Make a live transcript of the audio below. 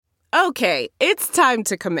Okay, it's time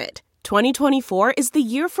to commit. 2024 is the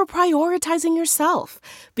year for prioritizing yourself.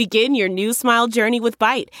 Begin your new smile journey with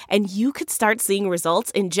Byte, and you could start seeing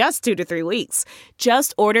results in just 2 to 3 weeks.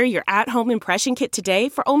 Just order your at-home impression kit today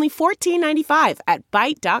for only $14.95 at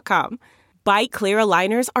Byte.com. Byte Clear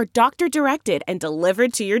aligners are doctor-directed and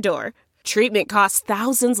delivered to your door. Treatment costs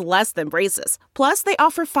thousands less than braces. Plus, they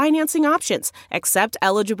offer financing options, accept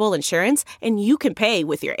eligible insurance, and you can pay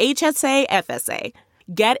with your HSA, FSA.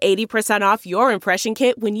 Get 80% off your impression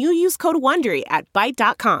kit when you use code WONDERY at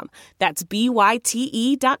Byte.com. That's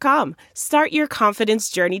BYTE.com. Start your confidence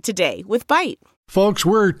journey today with Byte. Folks,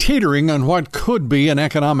 we're teetering on what could be an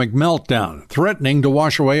economic meltdown, threatening to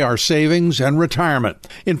wash away our savings and retirement.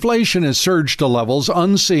 Inflation has surged to levels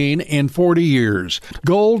unseen in 40 years.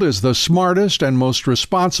 Gold is the smartest and most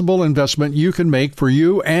responsible investment you can make for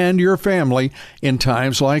you and your family in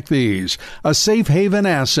times like these. A safe haven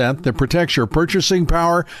asset that protects your purchasing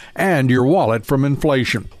power and your wallet from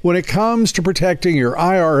inflation. When it comes to protecting your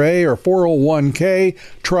IRA or 401k,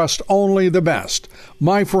 trust only the best.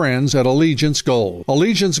 My friends at Allegiance Gold.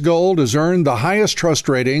 Allegiance Gold has earned the highest trust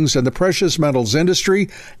ratings in the precious metals industry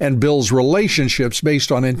and builds relationships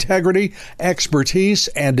based on integrity, expertise,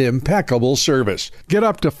 and impeccable service. Get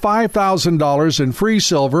up to $5,000 in free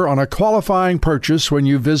silver on a qualifying purchase when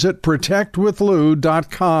you visit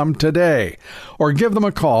protectwithlou.com today, or give them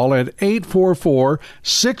a call at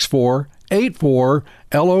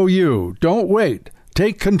 844-6484-LOU. Don't wait.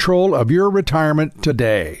 Take control of your retirement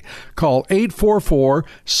today. Call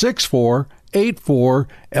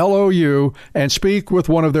 844-6484-LOU and speak with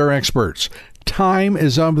one of their experts. Time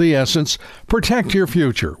is of the essence. Protect your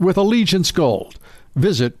future with Allegiance Gold.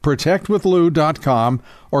 Visit protectwithlou.com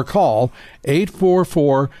or call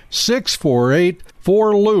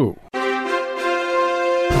 844-648-4LOU.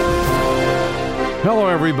 Hello,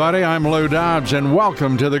 everybody. I'm Lou Dobbs, and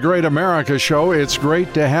welcome to the Great America Show. It's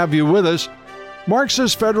great to have you with us.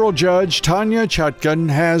 Marxist federal judge Tanya Chutkan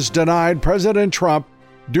has denied President Trump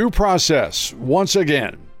due process once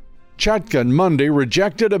again. Chutkan Monday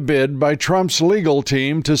rejected a bid by Trump's legal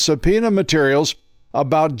team to subpoena materials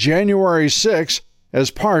about January 6 as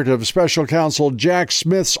part of special counsel Jack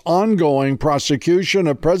Smith's ongoing prosecution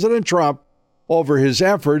of President Trump over his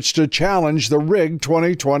efforts to challenge the rigged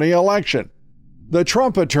 2020 election. The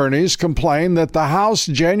Trump attorneys complained that the House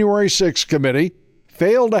January 6 committee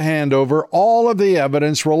failed to hand over all of the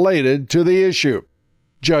evidence related to the issue.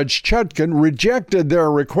 Judge Chutkan rejected their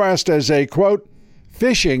request as a, quote,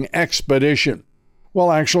 fishing expedition.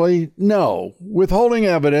 Well, actually, no. Withholding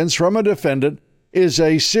evidence from a defendant is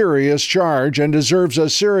a serious charge and deserves a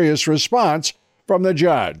serious response from the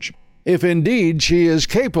judge. If indeed she is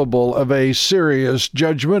capable of a serious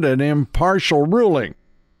judgment and impartial ruling.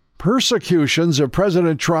 Persecutions of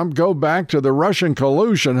President Trump go back to the Russian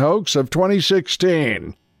collusion hoax of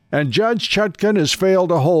 2016, and Judge Chutkan has failed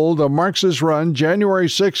to hold the Marxist-run January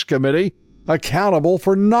 6 committee accountable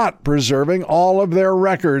for not preserving all of their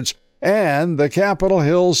records and the Capitol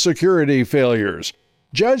Hill security failures.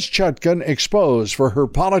 Judge Chutkan exposed for her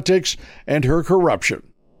politics and her corruption.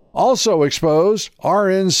 Also exposed,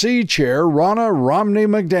 RNC Chair Ronna Romney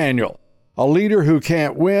McDaniel, a leader who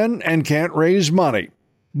can't win and can't raise money.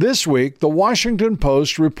 This week, the Washington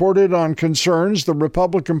Post reported on concerns the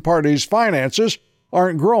Republican Party's finances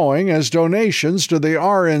aren't growing as donations to the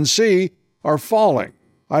RNC are falling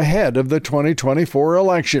ahead of the 2024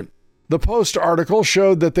 election. The Post article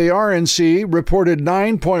showed that the RNC reported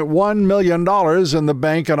 $9.1 million in the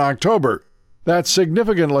bank in October. That's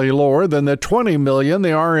significantly lower than the $20 million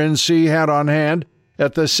the RNC had on hand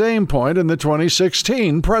at the same point in the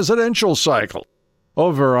 2016 presidential cycle.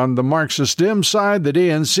 Over on the Marxist Dems side, the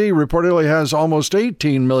DNC reportedly has almost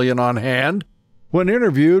 $18 million on hand. When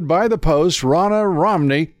interviewed by the Post, Ronna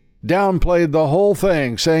Romney downplayed the whole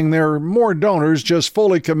thing, saying there are more donors just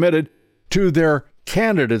fully committed to their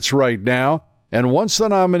candidates right now, and once the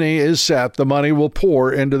nominee is set, the money will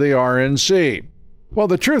pour into the RNC. Well,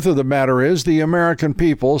 the truth of the matter is the American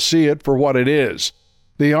people see it for what it is.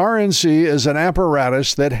 The RNC is an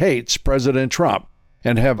apparatus that hates President Trump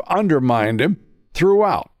and have undermined him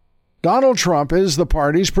throughout. Donald Trump is the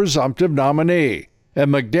party's presumptive nominee,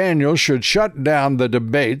 and McDaniel should shut down the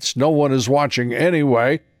debates. No one is watching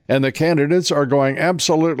anyway, and the candidates are going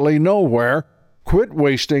absolutely nowhere. Quit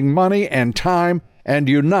wasting money and time and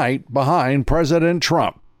unite behind President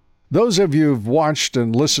Trump. Those of you who've watched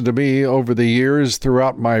and listened to me over the years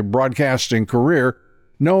throughout my broadcasting career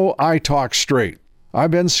know I talk straight.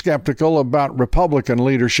 I've been skeptical about Republican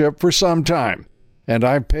leadership for some time. And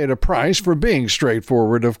I've paid a price for being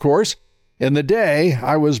straightforward, of course. In the day,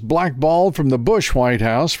 I was blackballed from the Bush White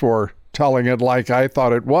House for telling it like I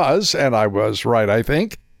thought it was, and I was right, I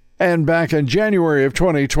think. And back in January of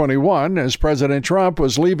 2021, as President Trump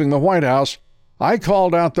was leaving the White House, I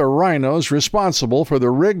called out the Rinos responsible for the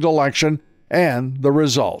rigged election and the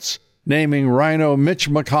results, naming Rhino Mitch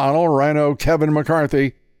McConnell, Rhino Kevin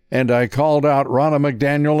McCarthy, and I called out Ronna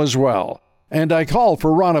McDaniel as well. And I called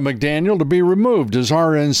for Ronna McDaniel to be removed as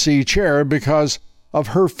RNC chair because of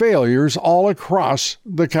her failures all across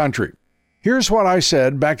the country. Here's what I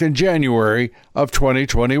said back in January of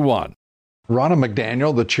 2021. Ronna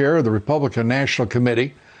McDaniel, the chair of the Republican National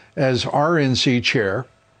Committee, as RNC chair,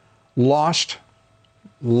 lost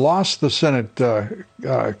the Senate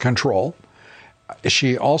control.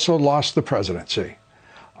 She also lost the presidency.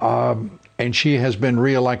 And she has been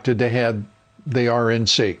reelected to head the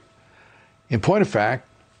RNC. In point of fact,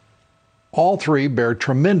 all three bear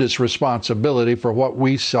tremendous responsibility for what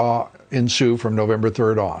we saw ensue from November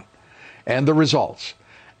 3rd on, and the results.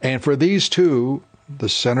 And for these two, the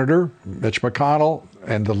Senator, Mitch McConnell,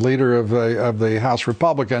 and the leader of the House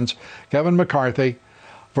Republicans, Kevin McCarthy,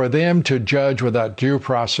 for them to judge without due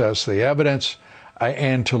process the evidence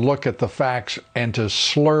and to look at the facts and to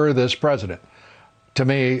slur this president. To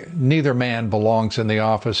me, neither man belongs in the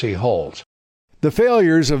office he holds. The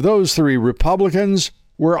failures of those three Republicans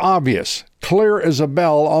were obvious, clear as a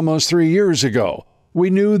bell almost 3 years ago. We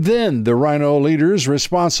knew then the Rhino leaders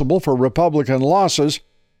responsible for Republican losses,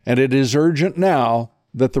 and it is urgent now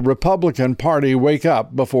that the Republican Party wake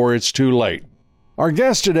up before it's too late. Our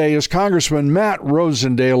guest today is Congressman Matt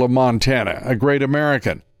Rosendale of Montana, a great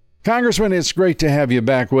American. Congressman, it's great to have you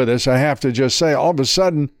back with us. I have to just say, all of a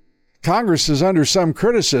sudden, Congress is under some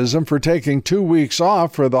criticism for taking 2 weeks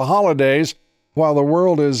off for the holidays while the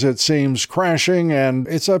world is, it seems, crashing, and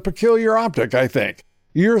it's a peculiar optic, I think.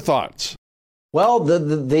 Your thoughts? Well,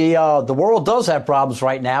 the world does have problems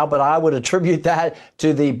right now, but I would attribute that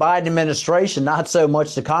to the Biden administration, not so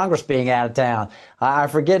much to Congress being out of town. I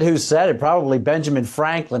forget who said it, probably Benjamin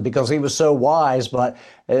Franklin, because he was so wise. But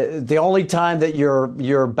the only time that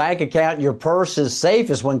your bank account, your purse is safe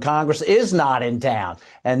is when Congress is not in town.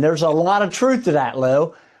 And there's a lot of truth to that,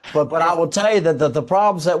 Lou. But I will tell you that the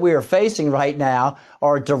problems that we are facing right now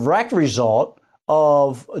are a direct result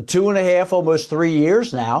of 2.5, almost 3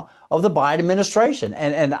 years now of the Biden administration.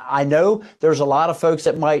 And I know there's a lot of folks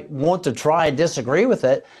that might want to try and disagree with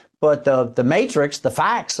it, but the matrix, the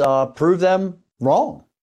facts, prove them wrong.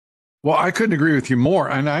 Well, I couldn't agree with you more.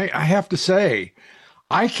 And I have to say,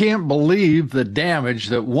 I can't believe the damage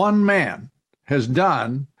that one man has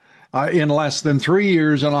done in less than 3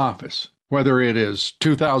 years in office, whether it is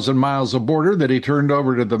 2,000 miles of border that he turned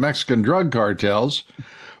over to the Mexican drug cartels,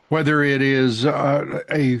 whether it is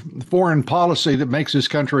a foreign policy that makes this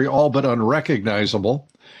country all but unrecognizable,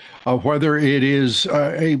 whether it is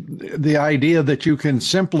the idea that you can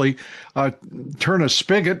simply turn a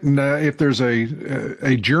spigot and if there's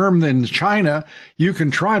a germ in China, you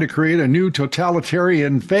can try to create a new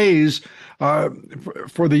totalitarian phase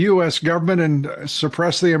for the U.S. government and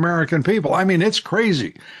suppress the American people. I mean, it's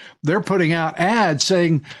crazy. They're putting out ads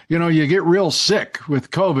saying, you get real sick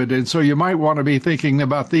with COVID, and so you might want to be thinking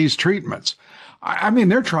about these treatments. I mean,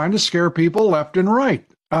 they're trying to scare people left and right.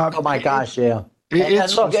 Oh, my gosh, yeah.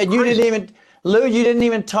 It's look, you didn't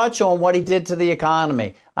even touch on what he did to the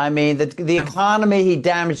economy. I mean, the economy, he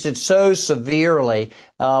damaged it so severely.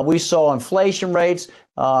 We saw inflation rates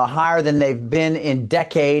higher than they've been in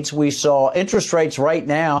decades. We saw interest rates right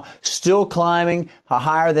now still climbing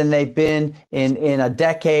higher than they've been in a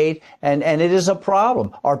decade. And it is a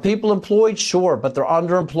problem. Are people employed? Sure, but they're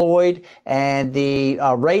underemployed, and the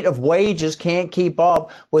rate of wages can't keep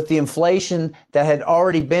up with the inflation that had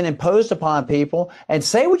already been imposed upon people. And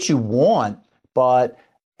say what you want, but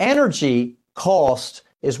energy cost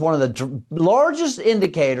is one of the largest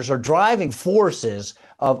indicators or driving forces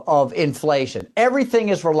of inflation. Everything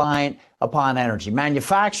is reliant upon energy.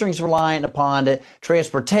 Manufacturing is reliant upon it.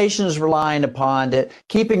 Transportation is reliant upon it.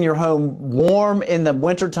 Keeping your home warm in the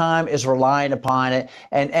wintertime is reliant upon it.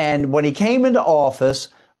 And when he came into office,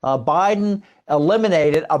 Biden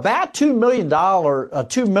eliminated about $2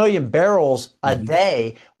 million barrels a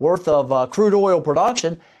day worth of crude oil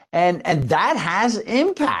production. And that has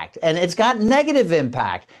impact, and it's got negative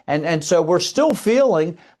impact. And so we're still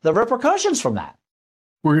feeling the repercussions from that.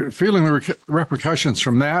 We're feeling the repercussions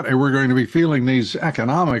from that, and we're going to be feeling these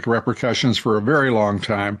economic repercussions for a very long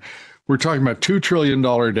time. We're talking about $2 trillion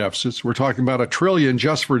deficits. We're talking about $1 trillion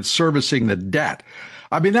just for servicing the debt.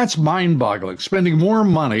 I mean, that's mind-boggling, spending more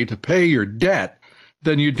money to pay your debt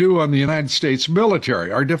than you do on the United States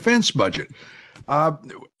military, our defense budget.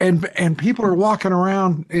 And people are walking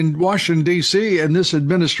around in Washington, D.C., and this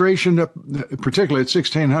administration, particularly at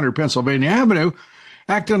 1600 Pennsylvania Avenue,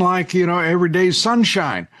 acting like, every day's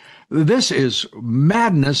sunshine. This is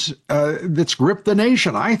madness that's gripped the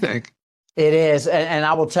nation, I think. It is. And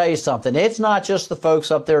I will tell you something. It's not just the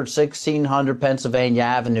folks up there at 1600 Pennsylvania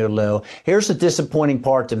Avenue, Lou. Here's the disappointing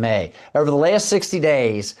part to me. Over the last 60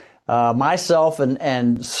 days, myself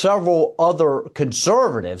and several other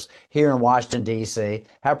conservatives here in Washington, D.C.,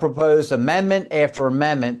 have proposed amendment after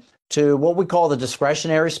amendment to what we call the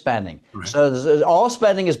discretionary spending. Right. So all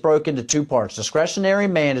spending is broken into two parts: discretionary,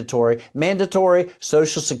 mandatory. Mandatory,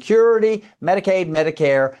 Social Security, Medicaid,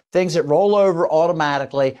 Medicare, things that roll over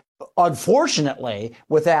automatically, unfortunately,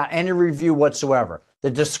 without any review whatsoever. The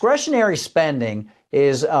discretionary spending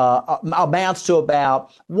is amounts to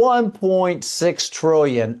about 1.6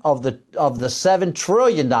 trillion of the $7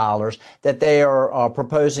 trillion that they are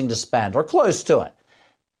proposing to spend, or close to it.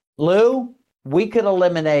 Lou, we could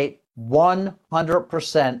eliminate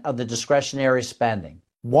 100% of the discretionary spending,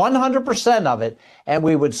 100% of it, and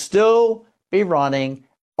we would still be running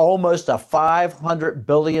almost a $500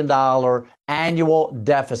 billion annual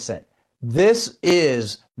deficit. This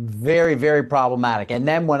is very, very problematic. And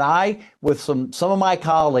then when I, with some of my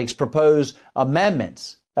colleagues, propose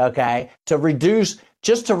amendments, to reduce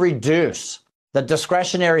the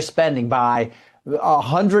discretionary spending by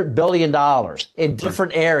 $100 billion in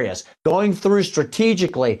different areas, going through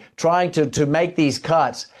strategically, trying to make these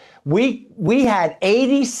cuts. We had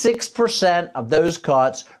 86% of those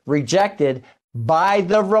cuts rejected by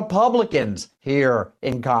the Republicans here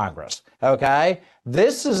in Congress.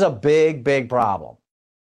 This is a big, big problem.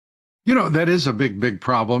 That is a big, big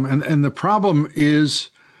problem. And the problem is,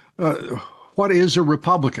 what is a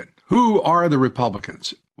Republican? Who are the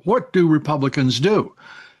Republicans? What do Republicans do?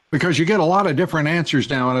 Because you get a lot of different answers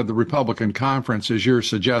now out of the Republican conference, as you're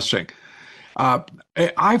suggesting.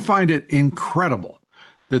 I find it incredible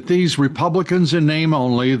that these Republicans in name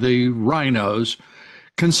only, the Rinos,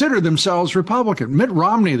 consider themselves Republican. Mitt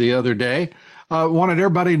Romney the other day wanted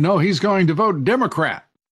everybody to know he's going to vote Democrat.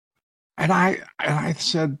 And I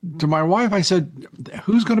said to my wife, I said,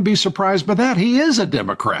 who's going to be surprised by that? He is a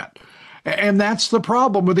Democrat. And that's the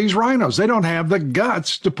problem with these Rinos. They don't have the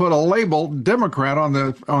guts to put a label Democrat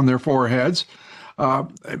on their foreheads.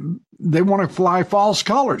 They want to fly false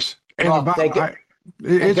colors. And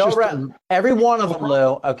every one of them,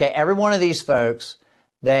 Lou. Every one of these folks,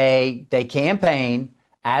 they campaign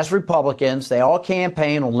as Republicans. They all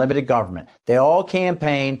campaign on limited government. They all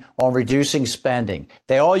campaign on reducing spending.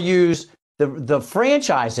 They all use the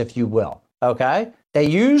franchise, if you will. They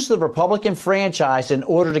use the Republican franchise in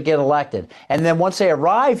order to get elected. And then once they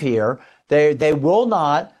arrive here, they will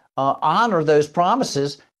not honor those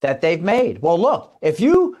promises that they've made. Well, look, if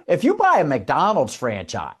you buy a McDonald's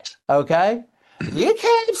franchise, you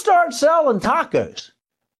can't start selling tacos.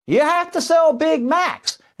 You have to sell Big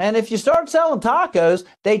Macs. And if you start selling tacos,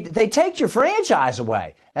 they take your franchise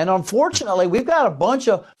away. And unfortunately, we've got a bunch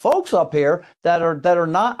of folks up here that are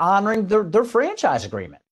not honoring their franchise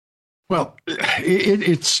agreement. Well,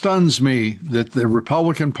 it stuns me that the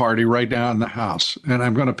Republican Party right now in the House, and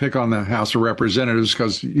I'm going to pick on the House of Representatives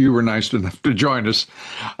because you were nice enough to join us,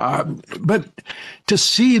 but to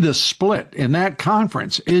see the split in that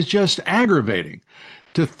conference is just aggravating.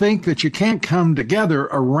 To think that you can't come together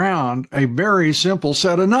around a very simple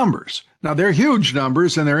set of numbers. Now, they're huge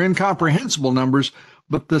numbers and they're incomprehensible numbers,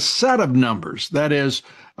 but the set of numbers, that is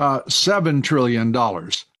 $7 trillion,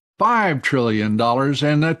 $5 trillion, and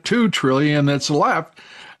the $2 trillion that's left,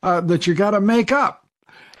 that you got to make up.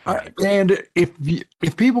 And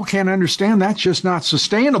if people can't understand that's just not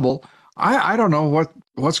sustainable, I don't know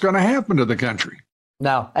what's going to happen to the country.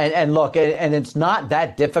 No, and look, and it's not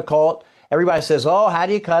that difficult. Everybody says, oh, how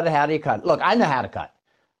do you cut it? How do you cut it? Look, I know how to cut.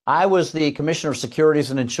 I was the Commissioner of Securities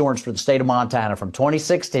and Insurance for the state of Montana from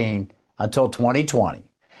 2016 until 2020.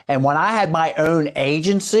 And when I had my own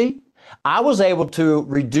agency, I was able to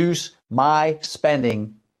reduce my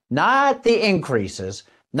spending, not the increases,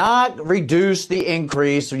 not reduce the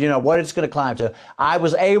increase, what it's going to climb to. I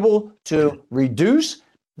was able to reduce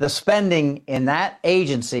the spending in that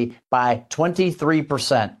agency by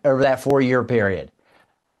 23% over that 4-year period.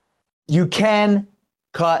 You can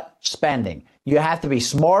cut spending. You have to be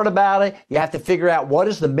smart about it. You have to figure out what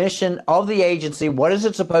is the mission of the agency, what is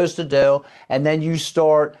it supposed to do, and then you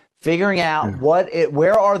start figuring out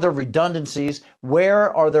where are the redundancies,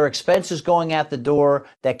 where are there expenses going out the door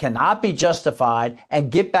that cannot be justified,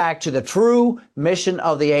 and get back to the true mission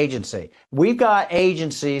of the agency. We've got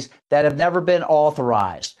agencies that have never been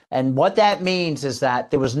authorized. And what that means is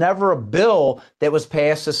that there was never a bill that was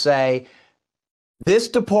passed to say, This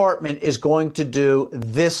department is going to do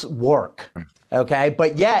this work. Okay.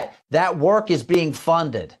 But yet that work is being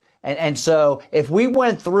funded. And so if we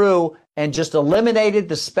went through and just eliminated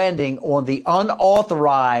the spending on the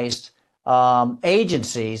unauthorized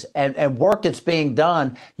agencies and work that's being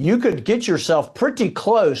done, you could get yourself pretty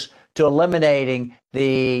close to eliminating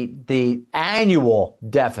the annual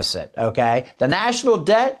deficit. Okay. The national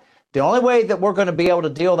debt, the only way that we're going to be able to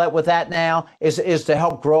deal with that now is to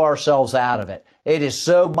help grow ourselves out of it. It is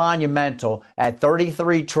so monumental at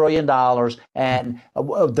 $33 trillion, and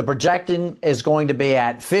the projection is going to be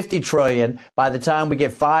at $50 trillion by the time we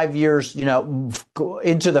get 5 years,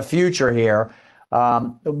 into the future here.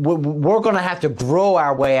 We're going to have to grow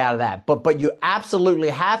our way out of that. But you absolutely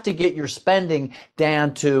have to get your spending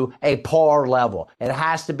down to a par level. It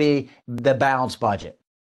has to be the balanced budget.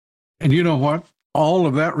 And you know what? All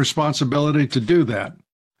of that responsibility to do that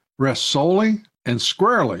rests solely and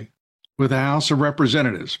squarely with the House of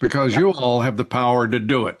Representatives, because you all have the power to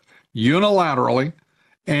do it unilaterally.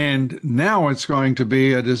 And now it's going to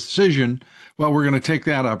be a decision. Well, we're going to take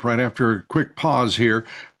that up right after a quick pause here.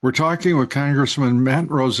 We're talking with Congressman Matt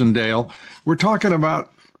Rosendale. We're talking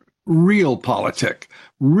about real politic,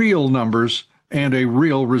 real numbers, and a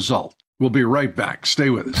real result. We'll be right back.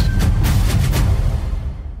 Stay with us.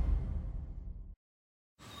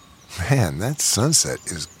 Man, that sunset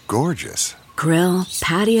is gorgeous. Grill,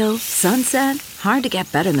 patio, sunset. Hard to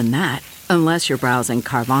get better than that. Unless you're browsing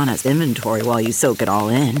Carvana's inventory while you soak it all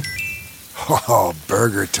in. Oh,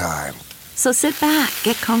 burger time. So sit back,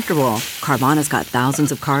 get comfortable. Carvana's got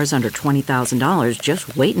thousands of cars under $20,000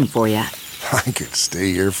 just waiting for you. I could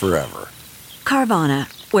stay here forever. Carvana,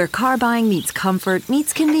 where car buying meets comfort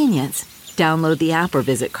meets convenience. Download the app or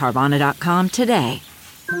visit Carvana.com today.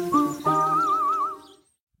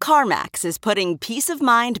 CarMax is putting peace of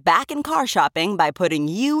mind back in car shopping by putting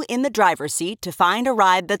you in the driver's seat to find a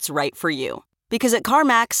ride that's right for you. Because at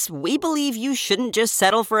CarMax, we believe you shouldn't just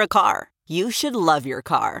settle for a car. You should love your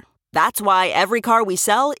car. That's why every car we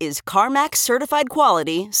sell is CarMax certified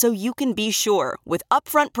quality, so you can be sure with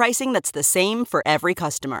upfront pricing that's the same for every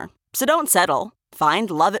customer. So don't settle. Find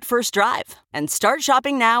love at first drive and start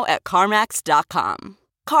shopping now at CarMax.com.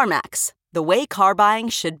 CarMax, the way car buying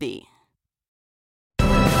should be.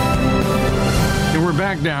 And we're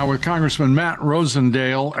back now with Congressman Matt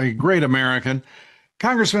Rosendale, a great American.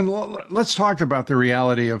 Congressman, let's talk about the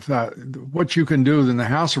reality of what you can do in the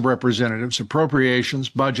House of Representatives, appropriations,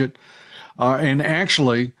 budget, and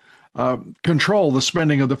actually control the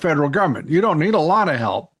spending of the federal government. You don't need a lot of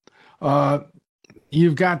help.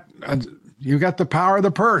 You've got the power of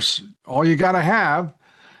the purse. All you got to have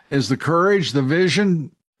is the courage, the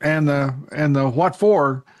vision, and the what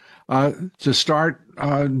for to start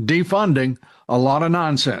defunding a lot of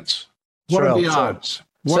nonsense. What are the odds?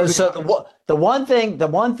 The one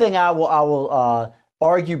thing I will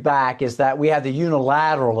argue back is that we have the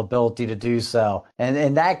unilateral ability to do so. And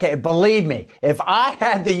in that case, believe me, if I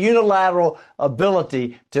had the unilateral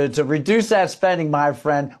ability to reduce that spending, my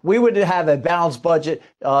friend, we would have a balanced budget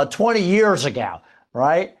 20 years ago,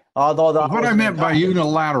 right? What I meant by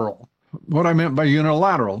unilateral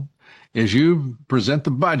is you present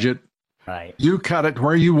the budget, right? You cut it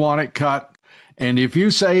where you want it cut. And if you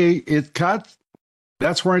say it cut,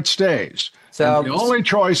 that's where it stays. So and the only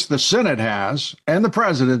choice the Senate has and the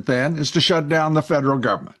president then is to shut down the federal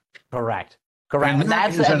government. Correct. And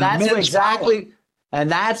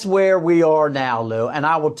that's where we are now, Lou. And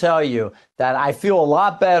I will tell you that I feel a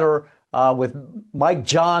lot better with Mike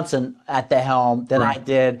Johnson at the helm than I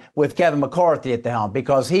did with Kevin McCarthy at the helm,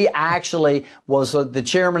 because he actually was the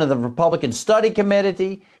chairman of the Republican Study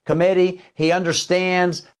Committee. He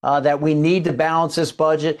understands that we need to balance this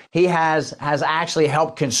budget. He has actually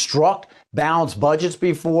helped construct balanced budgets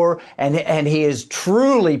before, and he is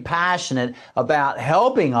truly passionate about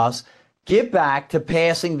helping us get back to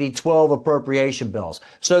passing the 12 appropriation bills.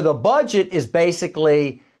 So the budget is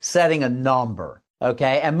basically setting a number.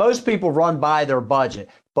 Okay, and most people run by their budget,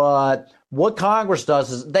 but what Congress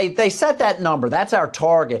does is they set that number. That's our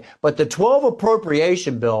target. But the 12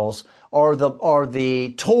 appropriation bills are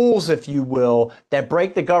the tools, if you will, that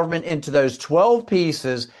break the government into those 12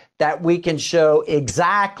 pieces that we can show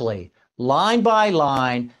exactly, line by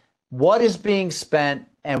line, what is being spent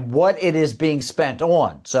and what it is being spent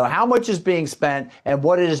on. So how much is being spent and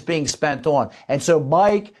what it is being spent on. And so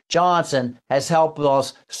Mike Johnson has helped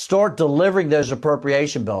us start delivering those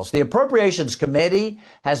appropriation bills. The Appropriations Committee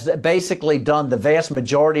has basically done the vast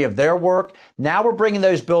majority of their work. Now we're bringing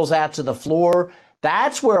those bills out to the floor.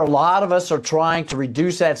 That's where a lot of us are trying to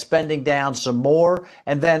reduce that spending down some more.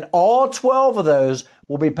 And then all 12 of those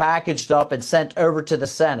will be packaged up and sent over to the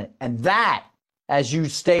Senate. And that as you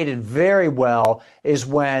stated very well, is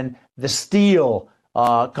when the steel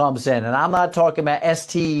comes in. And I'm not talking about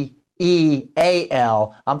STEAL.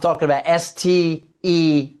 I'm talking about STEEL,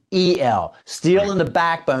 steel in the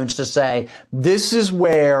backbones, to say this is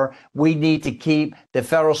where we need to keep the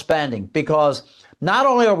federal spending, because not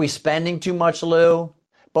only are we spending too much, Lou,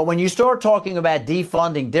 but when you start talking about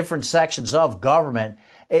defunding different sections of government,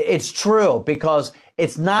 it's true, because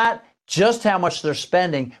it's not just how much they're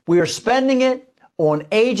spending. We are spending it on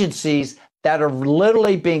agencies that are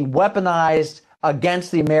literally being weaponized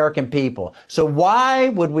against the American people. So why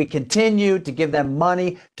would we continue to give them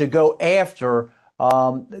money to go after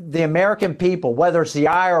the American people, whether it's the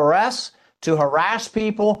IRS to harass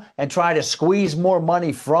people and try to squeeze more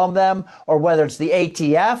money from them, or whether it's the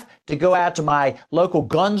ATF to go out to my local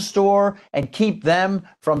gun store and keep them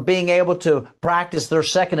from being able to practice their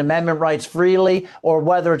Second Amendment rights freely, or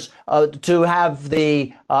whether it's to have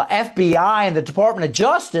the FBI and the Department of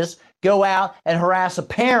Justice go out and harass a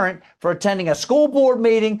parent for attending a school board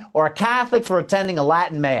meeting, or a Catholic for attending a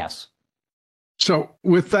Latin Mass. So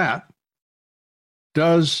with that,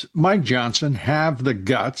 does Mike Johnson have the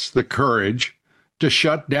guts, the courage to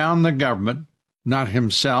shut down the government, not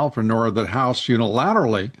himself or nor the House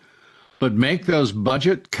unilaterally, but make those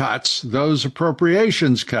budget cuts, those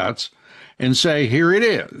appropriations cuts, and say, here it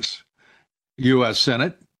is, U.S.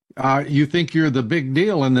 Senate, you think you're the big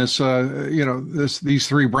deal in this, these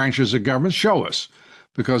three branches of government? Show us,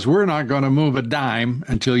 because we're not going to move a dime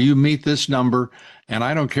until you meet this number. And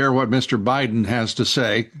I don't care what Mr. Biden has to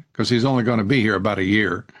say, because he's only going to be here about a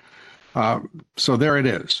year. So there it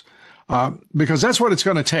is, because that's what it's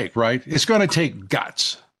going to take, right? It's going to take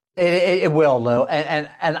guts. It will, Lou. And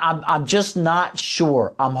I'm just not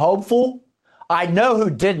sure. I'm hopeful. I know who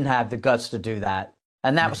didn't have the guts to do that,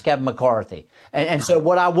 and that was Kevin McCarthy. And so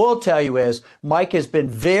what I will tell you is Mike has been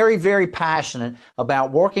very, very passionate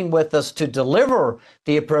about working with us to deliver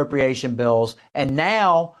the appropriation bills. And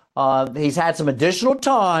now he's had some additional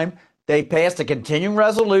time. They passed a continuing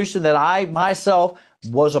resolution that I myself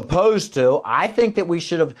was opposed to. I think that we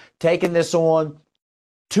should have taken this on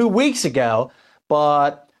 2 weeks ago,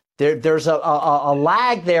 but there's a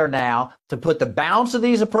lag there now to put the balance of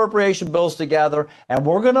these appropriation bills together, and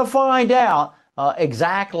we're going to find out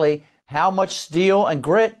exactly how much steel and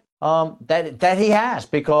grit that he has,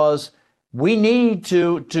 because we need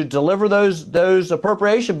to deliver those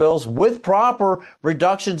appropriation bills with proper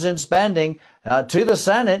reductions in spending to the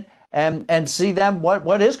Senate and see them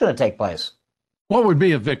what is going to take place. What would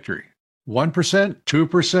be a victory? 1%,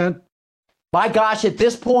 2%? My gosh, at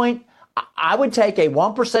this point, I would take a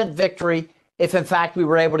 1% victory if, in fact, we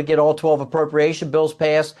were able to get all 12 appropriation bills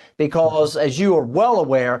passed, because, as you are well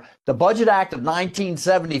aware, the Budget Act of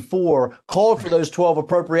 1974 called for those 12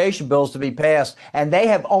 appropriation bills to be passed, and they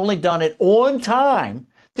have only done it on time.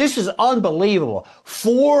 This is unbelievable.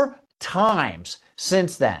 4 times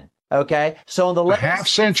since then. Okay, so in the last half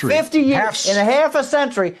century, 50 years, in a half a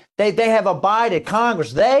century, they have abided,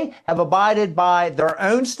 Congress, they have abided by their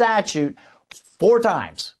own statute 4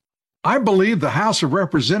 times. I believe the House of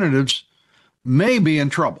Representatives may be in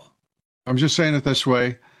trouble. I'm just saying it this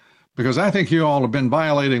way, because I think you all have been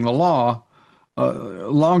violating the law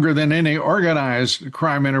longer than any organized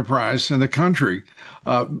crime enterprise in the country.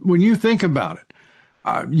 When you think about it,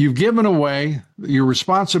 you've given away your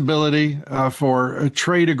responsibility for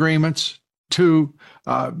trade agreements to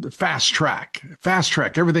fast track.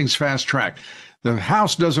 Everything's fast track. The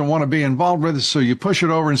House doesn't want to be involved with it, so you push it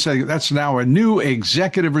over and say that's now a new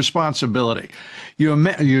executive responsibility.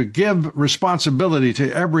 You give responsibility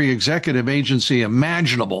to every executive agency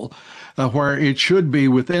imaginable, where it should be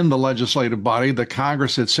within the legislative body, the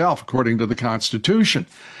Congress itself, according to the Constitution.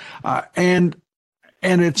 And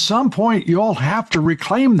at some point, you all have to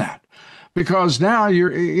reclaim that, because now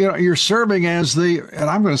you're serving as and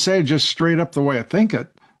I'm going to say just straight up the way I think it,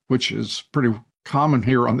 which is pretty common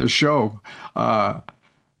here on this show. I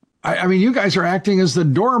mean, you guys are acting as the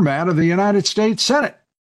doormat of the United States Senate.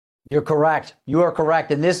 You're correct. You are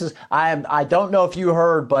correct. And this is, I don't know if you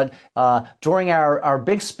heard, but during our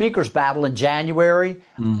big speakers battle in January,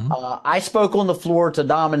 I spoke on the floor to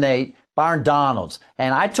nominate Byron Donalds.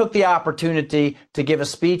 And I took the opportunity to give a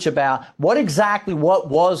speech about what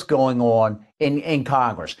was going on in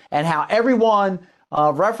Congress, and how everyone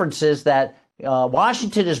references that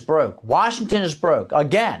Washington is broke. Washington is broke.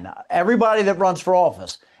 Again, everybody that runs for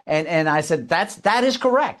office. And I said, that is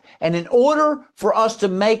correct. And in order for us to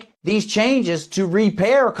make these changes to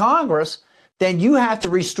repair Congress, then you have to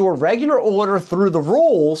restore regular order through the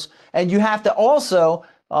rules. And you have to also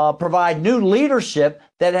provide new leadership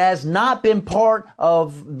that has not been part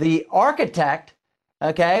of the architect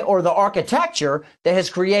okay, or the architecture that has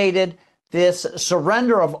created this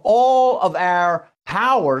surrender of all of our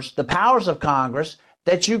powers, the powers of Congress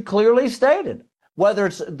that you clearly stated, whether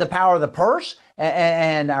it's the power of the purse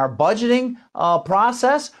and our budgeting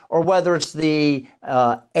process, or whether it's the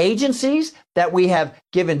agencies that we have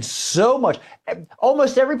given so much.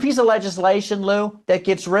 Almost every piece of legislation, Lou, that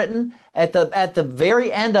gets written at the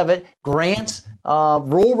very end of it grants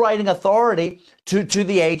rule writing authority to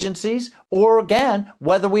the agencies, or again,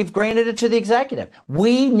 whether we've granted it to the executive.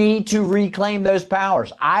 We need to reclaim those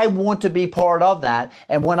powers. I want to be part of that.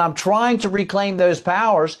 And when I'm trying to reclaim those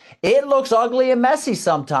powers, it looks ugly and messy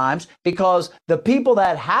sometimes, because the people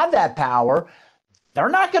that have that power, they're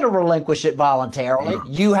not going to relinquish it voluntarily.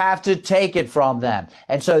 You have to take it from them.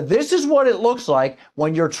 And so this is what it looks like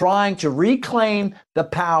when you're trying to reclaim the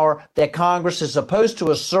power that Congress is supposed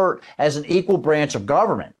to assert as an equal branch of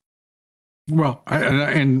government. Well,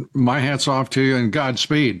 and my hat's off to you and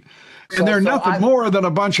Godspeed. And they're nothing more than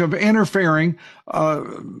a bunch of interfering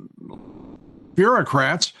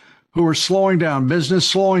bureaucrats who are slowing down business,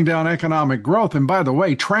 slowing down economic growth, and by the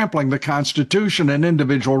way, trampling the Constitution and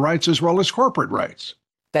individual rights as well as corporate rights.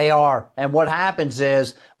 They are. And what happens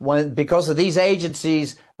is, because of these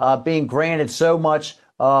agencies being granted so much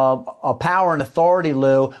power and authority,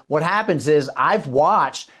 Lou, what happens is I've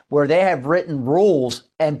watched where they have written rules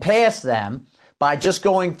and passed them by just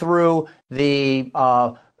going through the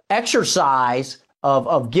exercise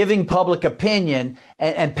of giving public opinion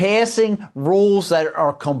and passing rules that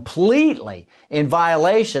are completely in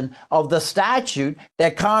violation of the statute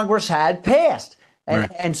that Congress had passed.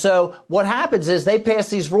 And so what happens is they pass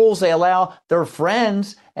these rules, they allow their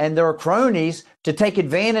friends and their cronies to take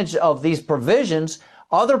advantage of these provisions.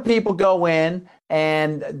 Other people go in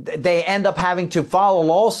and they end up having to file a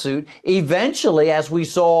lawsuit. Eventually, as we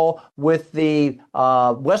saw with the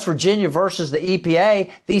West Virginia versus the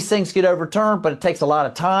EPA, these things get overturned, but it takes a lot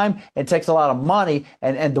of time, it takes a lot of money.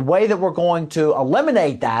 And the way that we're going to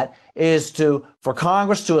eliminate that is for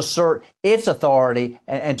Congress to assert its authority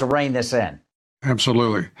and to rein this in.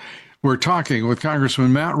 Absolutely. We're talking with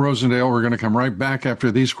Congressman Matt Rosendale. We're going to come right back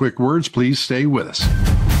after these quick words. Please stay with us.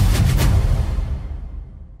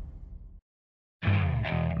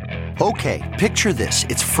 Okay, picture this.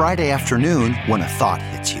 It's Friday afternoon when a thought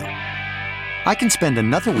hits you. I can spend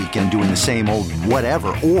another weekend doing the same old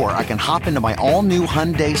whatever, or I can hop into my all-new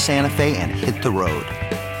Hyundai Santa Fe and hit the road.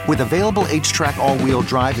 With available H-Track all-wheel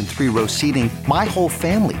drive and 3-row seating, my whole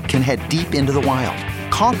family can head deep into the wild.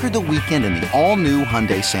 Conquer the weekend in the all-new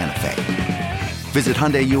Hyundai Santa Fe. Visit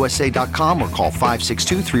HyundaiUSA.com or call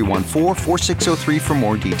 562-314-4603 for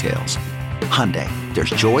more details. Hyundai, there's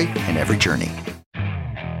joy in every journey.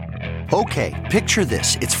 Okay, picture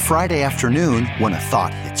this. It's Friday afternoon when a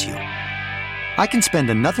thought hits you. I can spend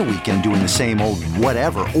another weekend doing the same old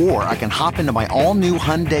whatever, or I can hop into my all-new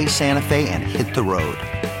Hyundai Santa Fe and hit the road.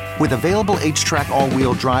 With available H-Track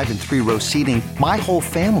all-wheel drive and 3-row seating, my whole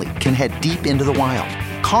family can head deep into the wild.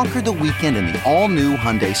 Conquer the weekend in the all-new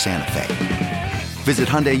Hyundai Santa Fe. Visit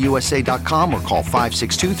HyundaiUSA.com or call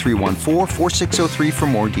 562-314-4603 for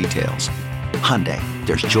more details. Hyundai,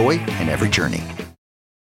 there's joy in every journey.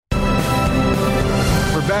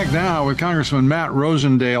 We're back now with Congressman Matt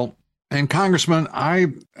Rosendale. And Congressman, I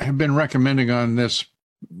have been recommending on this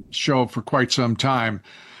show for quite some time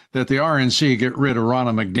that the RNC get rid of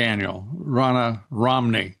Ronna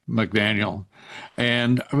Romney McDaniel.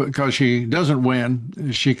 And because she doesn't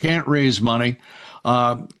win, she can't raise money.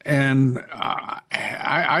 And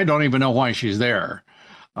I don't even know why she's there.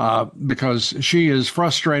 Because she is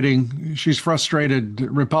frustrating. She's frustrated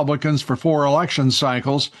Republicans for 4 election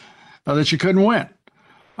cycles that she couldn't win.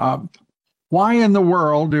 Why in the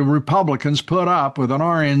world do Republicans put up with an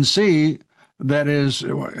RNC that has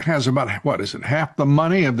about, half the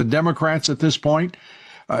money of the Democrats at this point?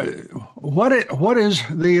 What is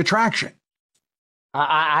the attraction?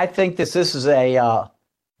 I think this is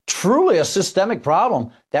truly a systemic problem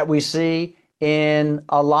that we see in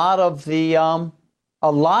a lot of the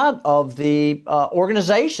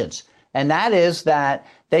organizations, and that is that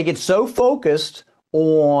they get so focused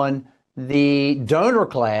on the donor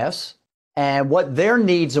class and what their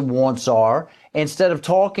needs and wants are, instead of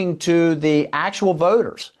talking to the actual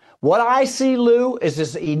voters. What I see, Lou, is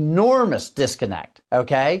this enormous disconnect,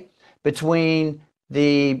 okay, between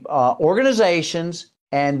the organizations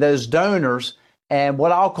and those donors and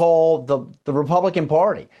what I'll call the Republican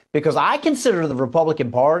Party. Because I consider the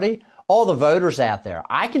Republican Party all the voters out there.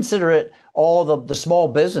 I consider it all the small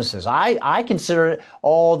businesses. I consider it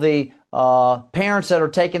all the parents that are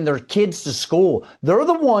taking their kids to school. They're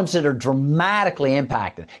the ones that are dramatically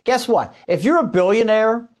impacted. Guess what? If you're a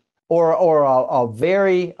billionaire or a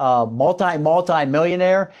very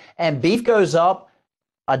multi-millionaire, and beef goes up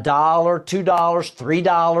 $1, $2,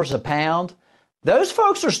 $3 a pound, those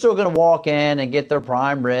folks are still going to walk in and get their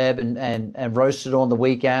prime rib and roast it on the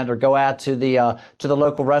weekend, or go out to the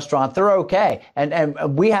local restaurant. They're okay.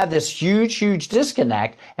 And we have this huge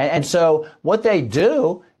disconnect. And so what they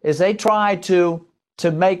do is they try to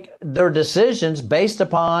make their decisions based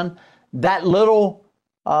upon that little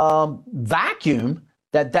vacuum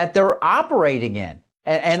that they're operating in.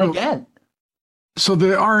 And again. So the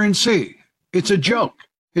RNC, it's a joke.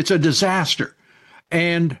 It's a disaster.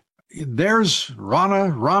 And there's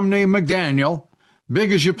Ronna Romney McDaniel,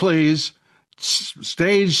 big as you please,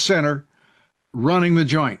 stage center, running the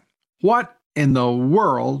joint. What in the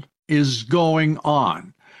world is going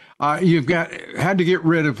on? You've had to get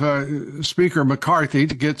rid of Speaker McCarthy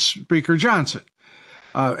to get Speaker Johnson.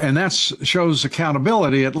 And that shows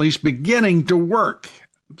accountability at least beginning to work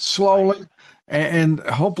slowly and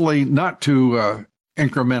hopefully not too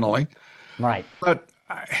incrementally. Right. But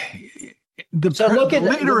the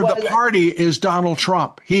leader of the party is Donald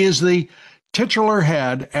Trump. He is the titular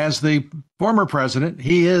head as the former president.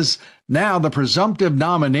 He is now the presumptive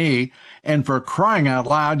nominee. And for crying out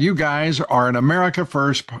loud, you guys are an America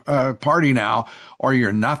First party now, or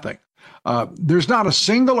you're nothing. There's not a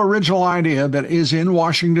single original idea that is in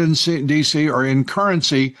Washington, D.C. or in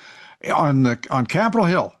currency on Capitol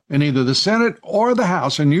Hill in either the Senate or the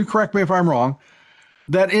House, and you correct me if I'm wrong,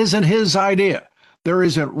 that isn't his idea. There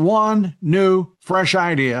isn't one new, fresh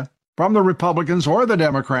idea from the Republicans or the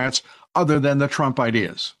Democrats other than the Trump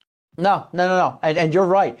ideas. No. And you're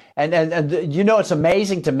right. And you know, it's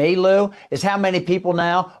amazing to me, Lou, is how many people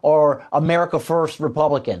now are America First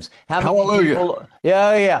Republicans. Hallelujah. People,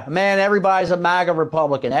 yeah. Man, everybody's a MAGA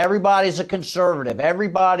Republican. Everybody's a conservative.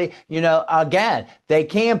 Everybody, again, they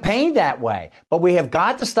campaign that way. But we have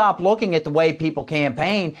got to stop looking at the way people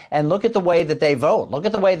campaign and look at the way that they vote. Look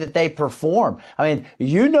at the way that they perform. I mean,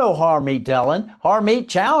 Harmeet Dillon. Harmeet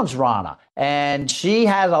challenged Ronna. And she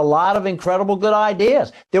has a lot of incredible good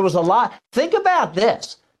ideas. There was a lot. Think about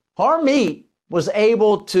this. Harmeet was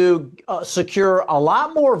able to secure a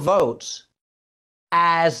lot more votes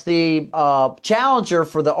as the challenger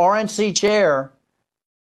for the RNC chair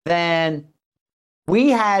than we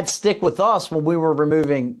had stick with us when we were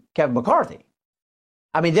removing Kevin McCarthy.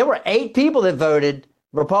 I mean, there were 8 people that voted,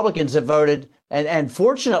 Republicans that voted. And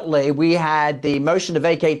fortunately, we had the motion to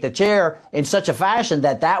vacate the chair in such a fashion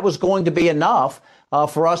that was going to be enough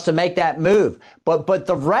for us to make that move. But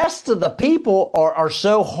the rest of the people are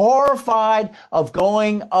so horrified of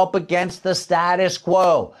going up against the status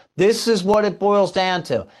quo. This is what it boils down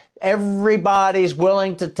to. Everybody's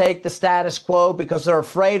willing to take the status quo because they're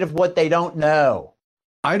afraid of what they don't know.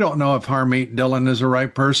 I don't know if Harmeet Dillon is the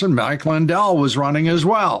right person. Mike Lindell was running as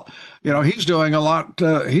well. He's doing a lot.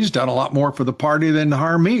 He's done a lot more for the party than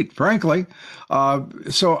Harmeet, frankly.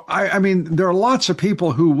 So, I mean, there are lots of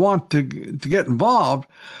people who want to get involved,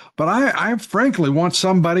 but I frankly want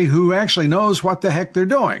somebody who actually knows what the heck they're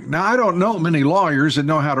doing. Now, I don't know many lawyers that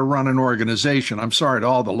know how to run an organization. I'm sorry to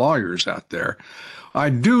all the lawyers out there. I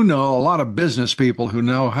do know a lot of business people who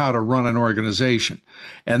know how to run an organization.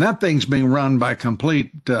 And that thing's being run by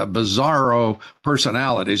complete bizarro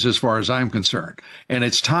personalities as far as I'm concerned. And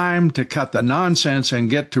it's time to cut the nonsense and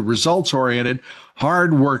get to results-oriented,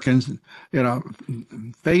 hard-working,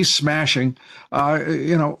 face-smashing,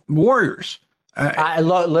 warriors.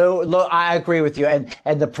 Lou, I agree with you.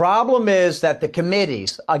 And the problem is that the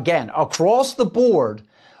committees, again, across the board,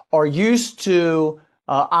 are used to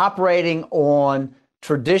operating on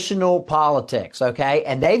traditional politics, okay?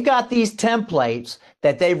 And they've got these templates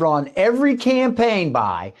that they run every campaign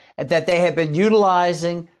by and that they have been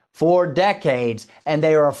utilizing for decades, and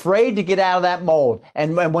they are afraid to get out of that mold.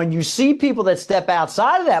 And when you see people that step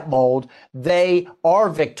outside of that mold, they are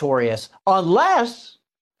victorious unless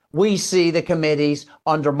we see the committees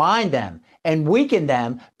undermine them and weaken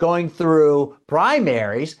them going through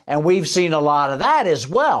primaries, and we've seen a lot of that as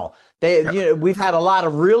well. We've had a lot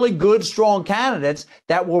of really good, strong candidates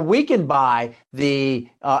that were weakened by the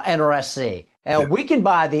NRSC, weakened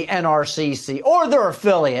by the NRCC or their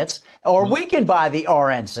affiliates, or weakened by the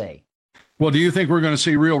RNC. Well, do you think we're going to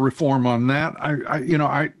see real reform on that?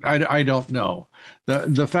 I don't know.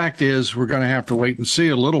 The fact is, we're going to have to wait and see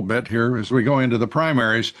a little bit here as we go into the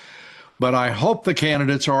primaries. But I hope the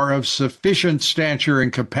candidates are of sufficient stature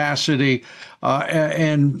and capacity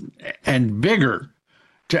and vigor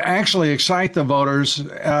to actually excite the voters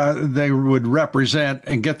they would represent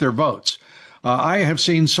and get their votes. I have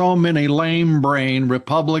seen so many lame-brain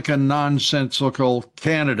Republican nonsensical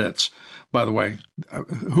candidates, by the way,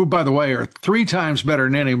 who, by the way, are 3 times better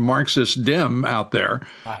than any Marxist Dem out there.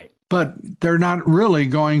 Right. But they're not really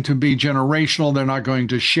going to be generational. They're not going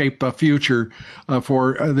to shape a future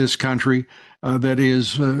for this country that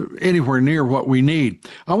is anywhere near what we need.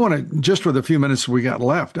 I want to, just with the few minutes we got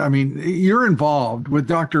left, I mean, you're involved with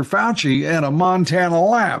Dr. Fauci in a Montana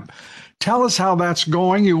lab. Tell us how that's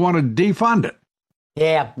going. You want to defund it.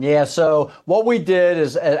 Yeah. So what we did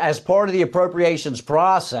is, as part of the appropriations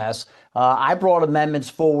process, I brought amendments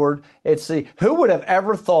forward. Who would have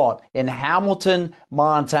ever thought in Hamilton,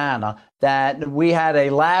 Montana, that we had a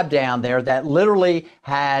lab down there that literally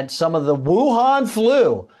had some of the Wuhan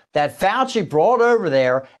flu that Fauci brought over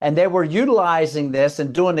there, and they were utilizing this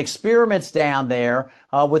and doing experiments down there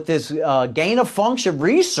with this gain of function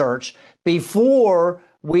research before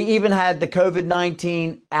we even had the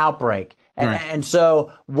COVID-19 outbreak. And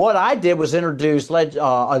so what I did was introduce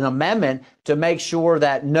an amendment to make sure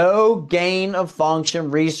that no gain of function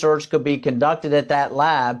research could be conducted at that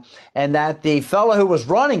lab, and that the fellow who was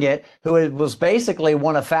running it, who was basically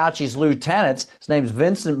one of Fauci's lieutenants, his name is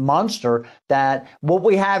Vincent Munster, that what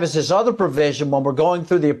we have is this other provision when we're going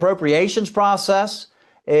through the appropriations process.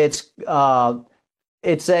 It's a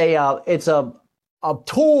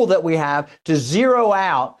tool that we have to zero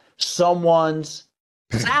out someone's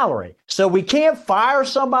salary. So we can't fire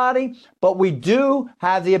somebody, but we do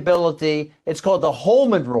have the ability. It's called the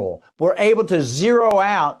Holman rule. We're able to zero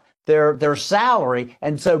out their salary,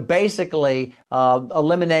 and so basically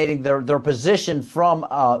eliminating their position from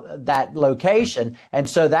that location. And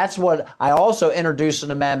so that's what I also introduced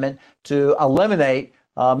an amendment to eliminate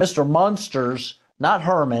Mr. Munster's, not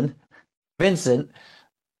Herman, Vincent,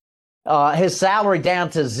 his salary down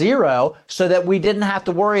to zero, so that we didn't have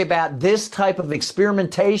to worry about this type of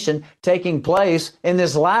experimentation taking place in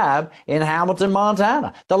this lab in Hamilton,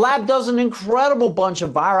 Montana. The lab does an incredible bunch of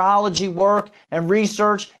virology work and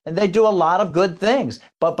research, and they do a lot of good things,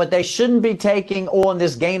 but they shouldn't be taking on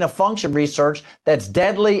this gain of function research that's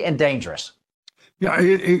deadly and dangerous. Yeah,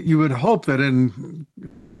 you would hope that in,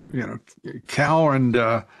 cattle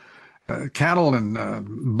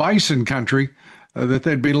and bison country, that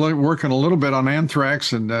they'd be working a little bit on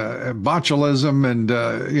anthrax and botulism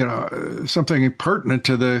and something pertinent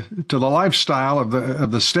to the lifestyle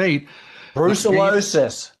of the state.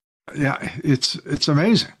 Brucellosis. Yeah, it's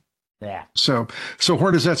amazing. Yeah. So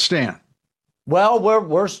where does that stand? Well,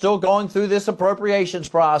 we're still going through this appropriations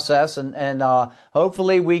process, and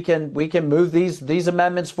hopefully we can move these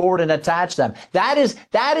amendments forward and attach them. That is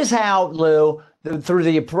how, Lou, through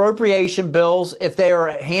the appropriation bills, if they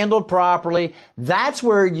are handled properly, that's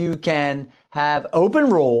where you can have open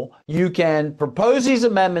rule. You can propose these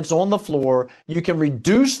amendments on the floor. You can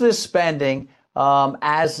reduce this spending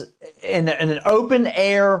as in an open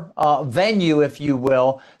air venue, if you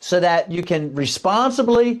will, so that you can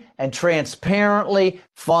responsibly and transparently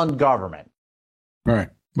fund government. All right.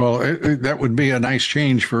 Well, that would be a nice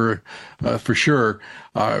change for sure.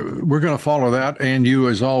 We're going to follow that. And you,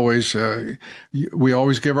 as always, we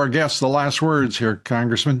always give our guests the last words here,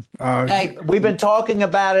 Congressman. Hey, we've been talking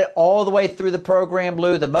about it all the way through the program,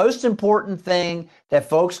 Lou. The most important thing that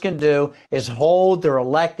folks can do is hold their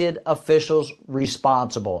elected officials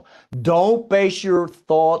responsible. Don't base your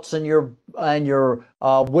thoughts and your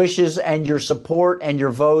wishes and your support and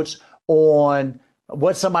your votes on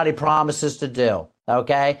what somebody promises to do.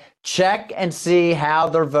 Okay, check and see how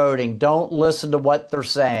they're voting. Don't listen to what they're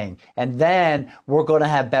saying. And then we're going to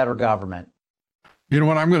have better government. You know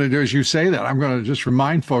what I'm going to do is you say that. I'm going to just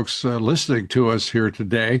remind folks listening to us here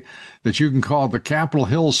today that you can call the Capitol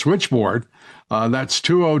Hill switchboard. That's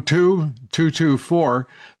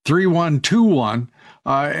 202-224-3121.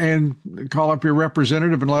 And call up your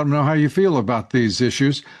representative and let them know how you feel about these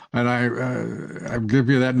issues. And I give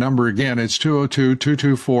you that number again. It's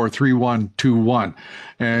 202-224-3121.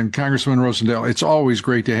 And Congressman Rosendale, it's always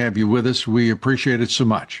great to have you with us. We appreciate it so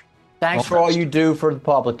much. Thanks for all you do for the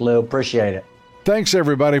public, Lou. Appreciate it. Thanks,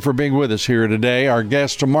 everybody, for being with us here today. Our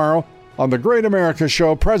guest tomorrow on the Great America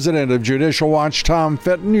Show, President of Judicial Watch, Tom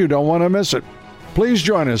Fitton. You don't want to miss it. Please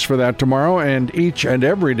join us for that tomorrow and each and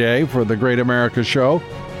every day for the Great America Show.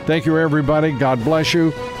 Thank you, everybody. God bless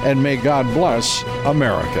you, and may God bless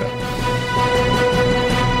America.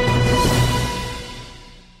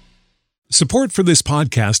 Support for this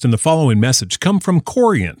podcast and the following message come from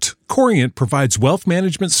Corient. Corient provides wealth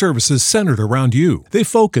management services centered around you. They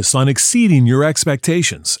focus on exceeding your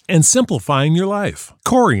expectations and simplifying your life.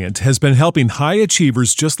 Corient has been helping high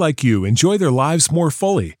achievers just like you enjoy their lives more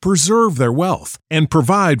fully, preserve their wealth, and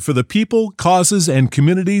provide for the people, causes, and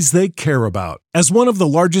communities they care about. As one of the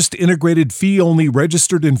largest integrated fee-only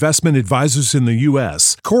registered investment advisors in the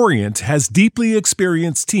U.S., Corient has deeply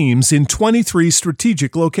experienced teams in 23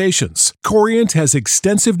 strategic locations. Corient has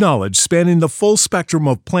extensive knowledge spanning the full spectrum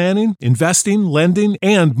of planning, investing, lending,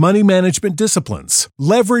 and money management disciplines.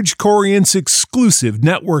 Leverage Corient's exclusive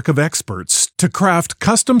network of experts to craft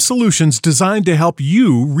custom solutions designed to help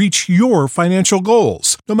you reach your financial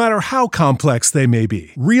goals, no matter how complex they may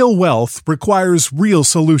be. Real wealth requires real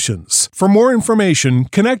solutions. For more information,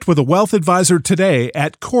 connect with a wealth advisor today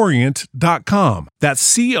at Corient.com.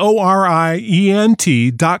 That's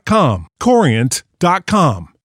Corient.com. Corient.com.